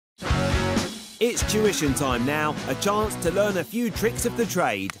It's tuition time now, a chance to learn a few tricks of the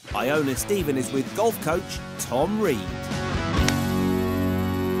trade. Iona Stephen is with golf coach Tom Reid.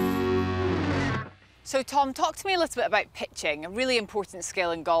 So Tom, talk to me a little bit about pitching, a really important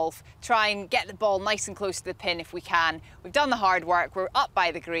skill in golf. Try and get the ball nice and close to the pin if we can. We've done the hard work, we're up by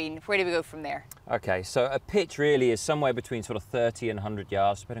the green. Where do we go from there? Okay, so a pitch really is somewhere between sort of 30 and 100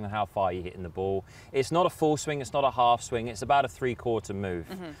 yards, depending on how far you're hitting the ball. It's not a full swing, it's not a half swing, it's about a three-quarter move.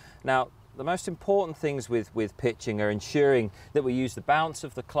 Now, the most important things with pitching are ensuring that we use the bounce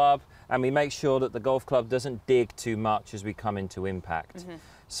of the club and we make sure that the golf club doesn't dig too much as we come into impact.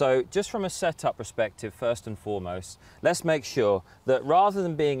 So just from a setup perspective, first and foremost, let's make sure that rather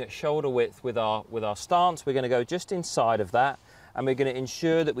than being at shoulder width with our stance, we're going to go just inside of that, and we're going to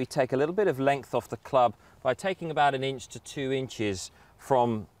ensure that we take a little bit of length off the club by taking about 1 inch to 2 inches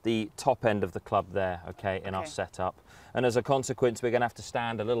from the top end of the club there, okay, in our setup. And as a consequence, we're going to have to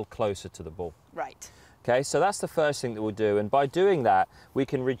stand a little closer to the ball. Right. Okay, so that's the first thing that we'll do, and by doing that, we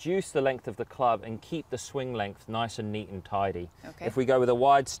can reduce the length of the club and keep the swing length nice and neat and tidy. Okay. If we go with a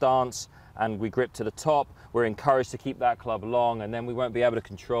wide stance and we grip to the top, we're encouraged to keep that club long, and then we won't be able to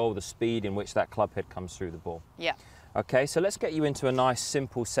control the speed in which that club head comes through the ball. Yeah. Okay, so let's get you into a nice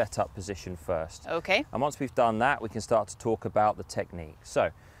simple setup position first. Okay. And once we've done that, we can start to talk about the technique. So,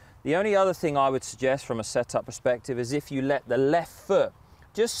 the only other thing I would suggest from a setup perspective is if you let the left foot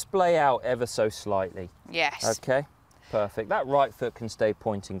just splay out ever so slightly. Yes. Okay, perfect. That right foot can stay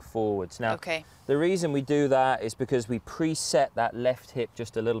pointing forwards. Now, the reason we do that is because we preset that left hip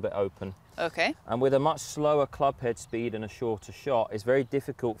just a little bit open. Okay. And with a much slower club head speed and a shorter shot, it's very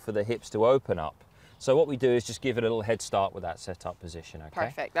difficult for the hips to open up. So what we do is just give it a little head start with that setup position, okay?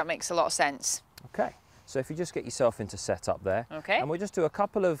 Perfect, that makes a lot of sense. Okay, so if you just get yourself into setup there. Okay. And we'll just do a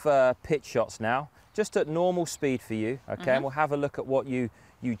couple of pitch shots now, just at normal speed for you, okay? And we'll have a look at what you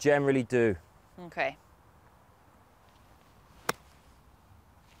generally do. Okay.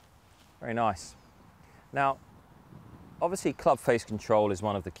 Very nice. Now, obviously club face control is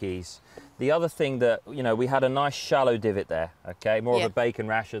one of the keys. The other thing that, you know, we had a nice shallow divot there, okay? More of a bacon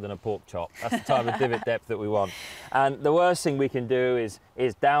rasher than a pork chop. That's the type of divot depth that we want. And the worst thing we can do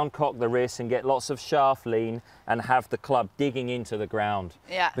is down cock the wrist and get lots of shaft lean and have the club digging into the ground.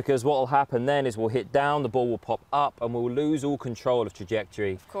 Yeah. Because what will happen then is we'll hit down, the ball will pop up, and we'll lose all control of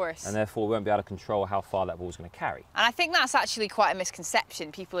trajectory. Of course. And therefore we won't be able to control how far that ball's going to carry. And I think that's actually quite a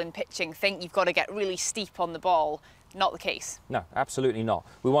misconception. People in pitching think you've got to get really steep on the ball. Not the case. No, absolutely not.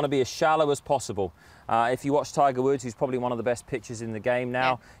 We want to be as shallow as possible. If you watch Tiger Woods, who's probably one of the best pitchers in the game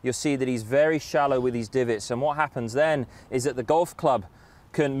now, you'll see that he's very shallow with his divots. And what happens then is that the golf club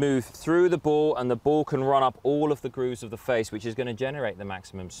can move through the ball and the ball can run up all of the grooves of the face, which is going to generate the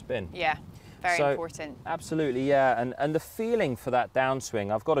maximum spin. Yeah, very important. Absolutely, yeah. And the feeling for that downswing,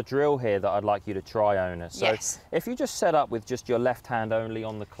 I've got a drill here that I'd like you to try, Iona. So if you just set up with just your left hand only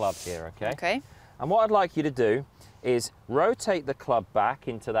on the club here, okay? Okay. And what I'd like you to do is rotate the club back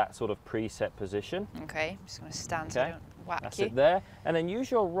into that sort of preset position. Okay, I'm just going to stand so I don't whack That's you. it there. And then use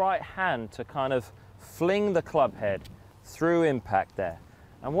your right hand to kind of fling the club head through impact there.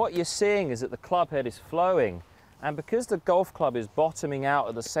 And what you're seeing is that the club head is flowing. And because the golf club is bottoming out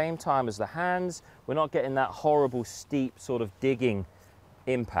at the same time as the hands, we're not getting that horrible steep sort of digging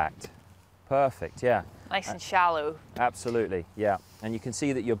impact. Perfect, yeah. Nice and shallow. Absolutely, yeah. And you can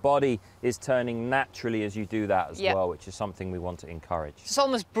see that your body is turning naturally as you do that as well, which is something we want to encourage. It's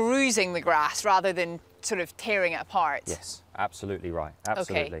almost bruising the grass rather than sort of tearing it apart. Yes, absolutely right,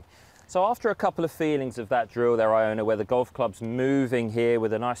 absolutely. Okay. So after a couple of feelings of that drill there, Iona, where the golf club's moving here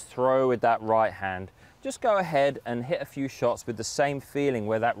with a nice throw with that right hand, just go ahead and hit a few shots with the same feeling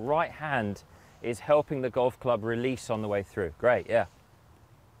where that right hand is helping the golf club release on the way through. Great, yeah.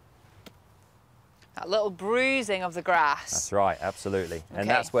 That little bruising of the grass. That's right, absolutely. And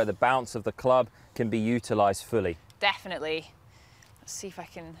that's where the bounce of the club can be utilised fully. Definitely. Let's see if I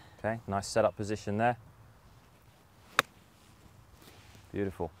can... Okay, nice setup position there.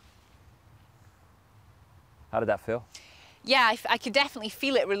 Beautiful. How did that feel? Yeah, I could definitely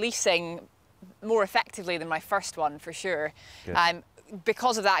feel it releasing more effectively than my first one, for sure. Good.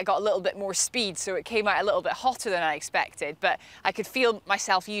 Because of that, I got a little bit more speed, so it came out a little bit hotter than I expected, but I could feel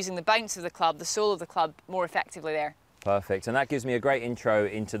myself using the bounce of the club, the sole of the club, more effectively there. Perfect, and that gives me a great intro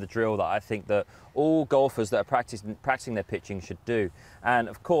into the drill that I think that all golfers that are practicing their pitching should do. And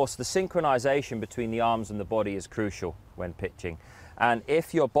of course, the synchronization between the arms and the body is crucial when pitching. And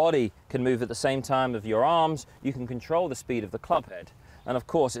if your body can move at the same time of your arms, you can control the speed of the club head. And of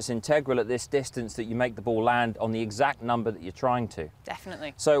course, it's integral at this distance that you make the ball land on the exact number that you're trying to.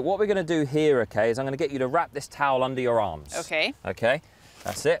 Definitely. So what we're going to do here, okay, is I'm going to get you to wrap this towel under your arms. Okay. Okay,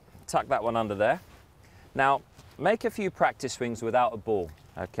 that's it. tuck that one under there. Now, make a few practice swings without a ball,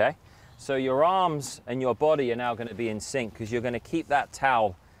 okay? So your arms and your body are now going to be in sync because you're going to keep that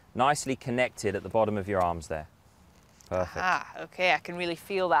towel nicely connected at the bottom of your arms there. Perfect. Ah, okay, I can really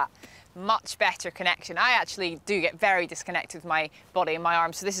feel that. Much better connection. I actually do get very disconnected with my body and my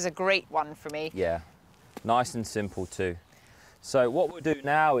arms, so this is a great one for me. Yeah, nice and simple too. So what we'll do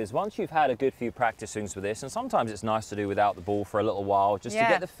now is once you've had a good few practice swings with this, and sometimes it's nice to do without the ball for a little while, just to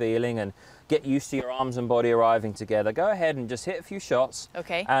get the feeling and get used to your arms and body arriving together, go ahead and just hit a few shots.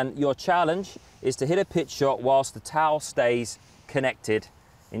 Okay. And your challenge is to hit a pitch shot whilst the towel stays connected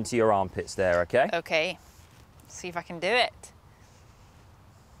into your armpits there, okay? Okay, see if I can do it.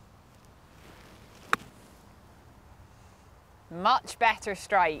 Much better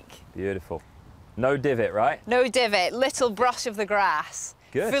strike. Beautiful. No divot, right? No divot, little brush of the grass.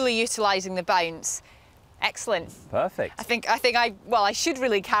 Good. Fully utilising the bounce. Excellent. Perfect. I should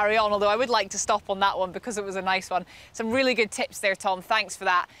really carry on, although I would like to stop on that one because it was a nice one. Some really good tips there, Tom. Thanks for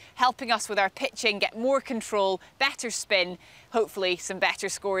that. Helping us with our pitching, get more control, better spin, hopefully some better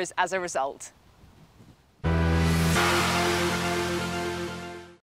scores as a result.